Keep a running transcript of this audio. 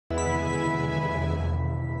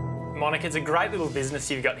Monica, it's a great little business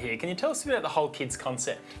you've got here. Can you tell us about the Whole Kids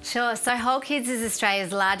concept? Sure. So Whole Kids is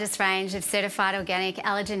Australia's largest range of certified organic,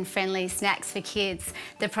 allergen-friendly snacks for kids,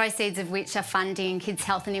 the proceeds of which are funding kids'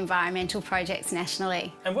 health and environmental projects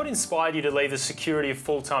nationally. And what inspired you to leave the security of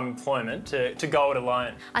full-time employment to go it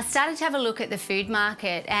alone? I started to have a look at the food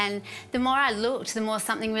market, and the more I looked, the more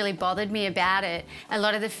something really bothered me about it. A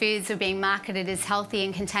lot of the foods were being marketed as healthy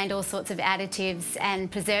and contained all sorts of additives and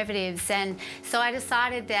preservatives, and so I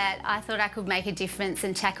decided that I thought I could make a difference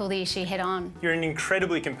and tackle the issue head on. You're in an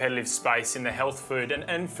incredibly competitive space in the health food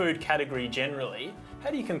and food category generally. How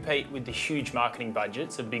do you compete with the huge marketing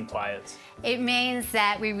budgets of big players? It means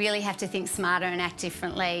that we really have to think smarter and act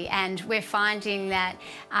differently, and we're finding that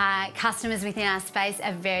customers within our space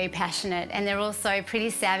are very passionate and they're also pretty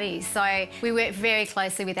savvy. So we work very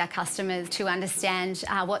closely with our customers to understand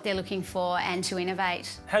what they're looking for and to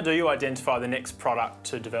innovate. How do you identify the next product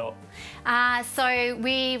to develop? So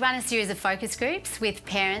we run a series of focus groups with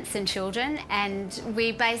parents and children, and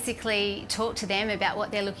we basically talk to them about what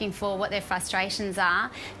they're looking for, what their frustrations are.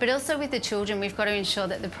 But also with the children, we've got to ensure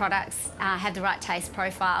that the products have the right taste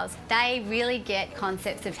profiles. They really get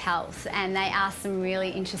concepts of health and they ask some really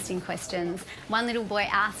interesting questions. One little boy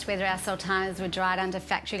asked whether our sultanas were dried under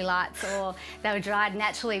factory lights or they were dried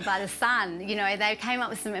naturally by the sun. You know, they came up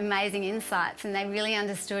with some amazing insights, and they really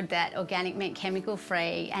understood that organic meant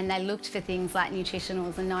chemical-free, and they looked for things like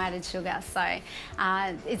nutritionals and no added sugar. So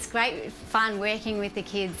it's great fun working with the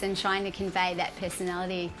kids and trying to convey that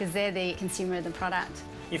personality, because they're the consumer of the product.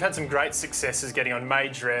 You've had some great successes getting on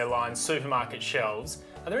major airlines, supermarket shelves.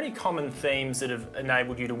 Are there any common themes that have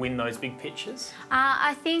enabled you to win those big pitches?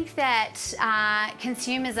 I think that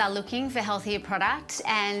consumers are looking for healthier product,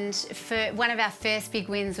 and one of our first big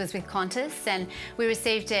wins was with Qantas, and we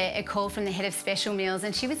received a call from the head of special meals,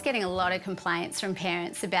 and she was getting a lot of complaints from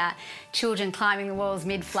parents about children climbing the walls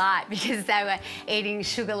mid-flight because they were eating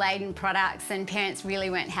sugar-laden products, and parents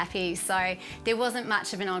really weren't happy. So there wasn't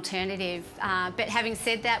much of an alternative. But having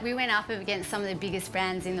said that, we went up against some of the biggest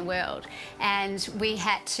brands in the world, and we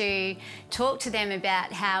had to talk to them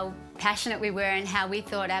about how passionate we were and how we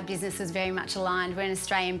thought our business was very much aligned. We're an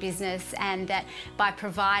Australian business, and that by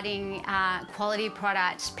providing quality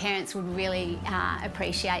product, parents would really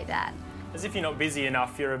appreciate that. As if you're not busy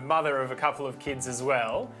enough, you're a mother of a couple of kids as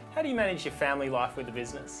well. How do you manage your family life with the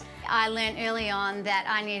business? I learned early on that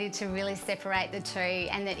I needed to really separate the two,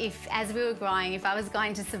 and that as we were growing, if I was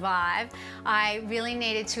going to survive, I really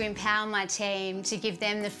needed to empower my team to give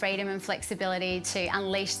them the freedom and flexibility to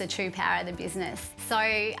unleash the true power of the business. So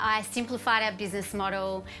I simplified our business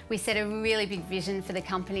model. We set a really big vision for the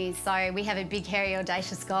company. So we have a big, hairy,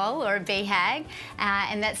 audacious goal, or a BHAG,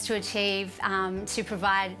 and that's to achieve, to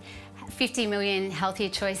provide 50 million healthier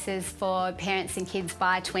choices for parents and kids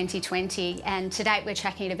by 2020, and to date we're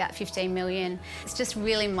tracking at about 15 million. It's just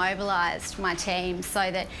really mobilised my team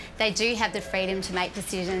so that they do have the freedom to make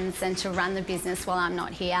decisions and to run the business while I'm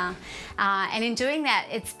not here. And in doing that,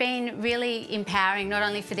 it's been really empowering, not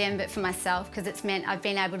only for them but for myself, because it's meant I've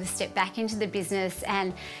been able to step back into the business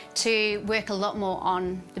and to work a lot more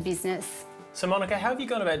on the business. So Monica, how have you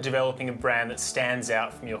gone about developing a brand that stands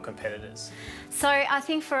out from your competitors? So I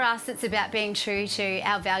think for us it's about being true to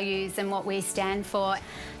our values and what we stand for.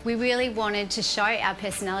 We really wanted to show our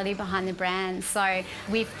personality behind the brand, so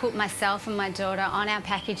we've put myself and my daughter on our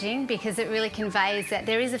packaging because it really conveys that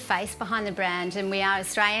there is a face behind the brand, and we are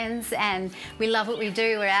Australians and we love what we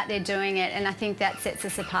do, we're out there doing it, and I think that sets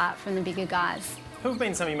us apart from the bigger guys. Who have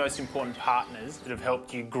been some of your most important partners that have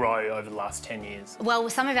helped you grow over the last 10 years? Well,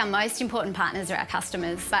 some of our most important partners are our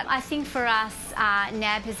customers, but I think for us,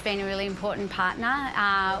 NAB has been a really important partner.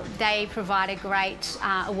 They provide a great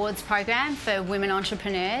awards program for women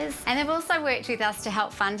entrepreneurs, and they've also worked with us to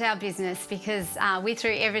help fund our business because we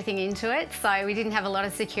threw everything into it, so we didn't have a lot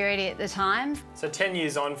of security at the time. So 10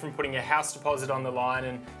 years on from putting your house deposit on the line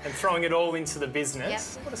and throwing it all into the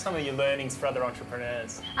business, Yep. What are some of your learnings for other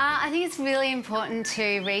entrepreneurs? I think it's really important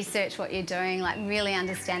to research what you're doing, like really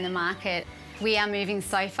understand the market. We are moving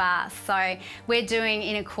so fast, so we're doing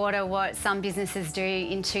in a quarter what some businesses do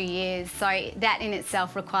in 2 years. So that in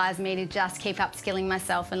itself requires me to just keep upskilling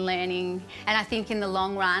myself and learning. And I think in the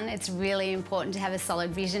long run, it's really important to have a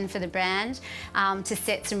solid vision for the brand, to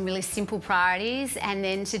set some really simple priorities and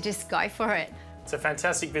then to just go for it. It's a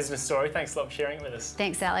fantastic business story. Thanks a lot for sharing it with us.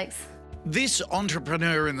 Thanks, Alex. This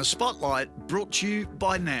Entrepreneur in the Spotlight brought to you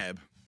by NAB.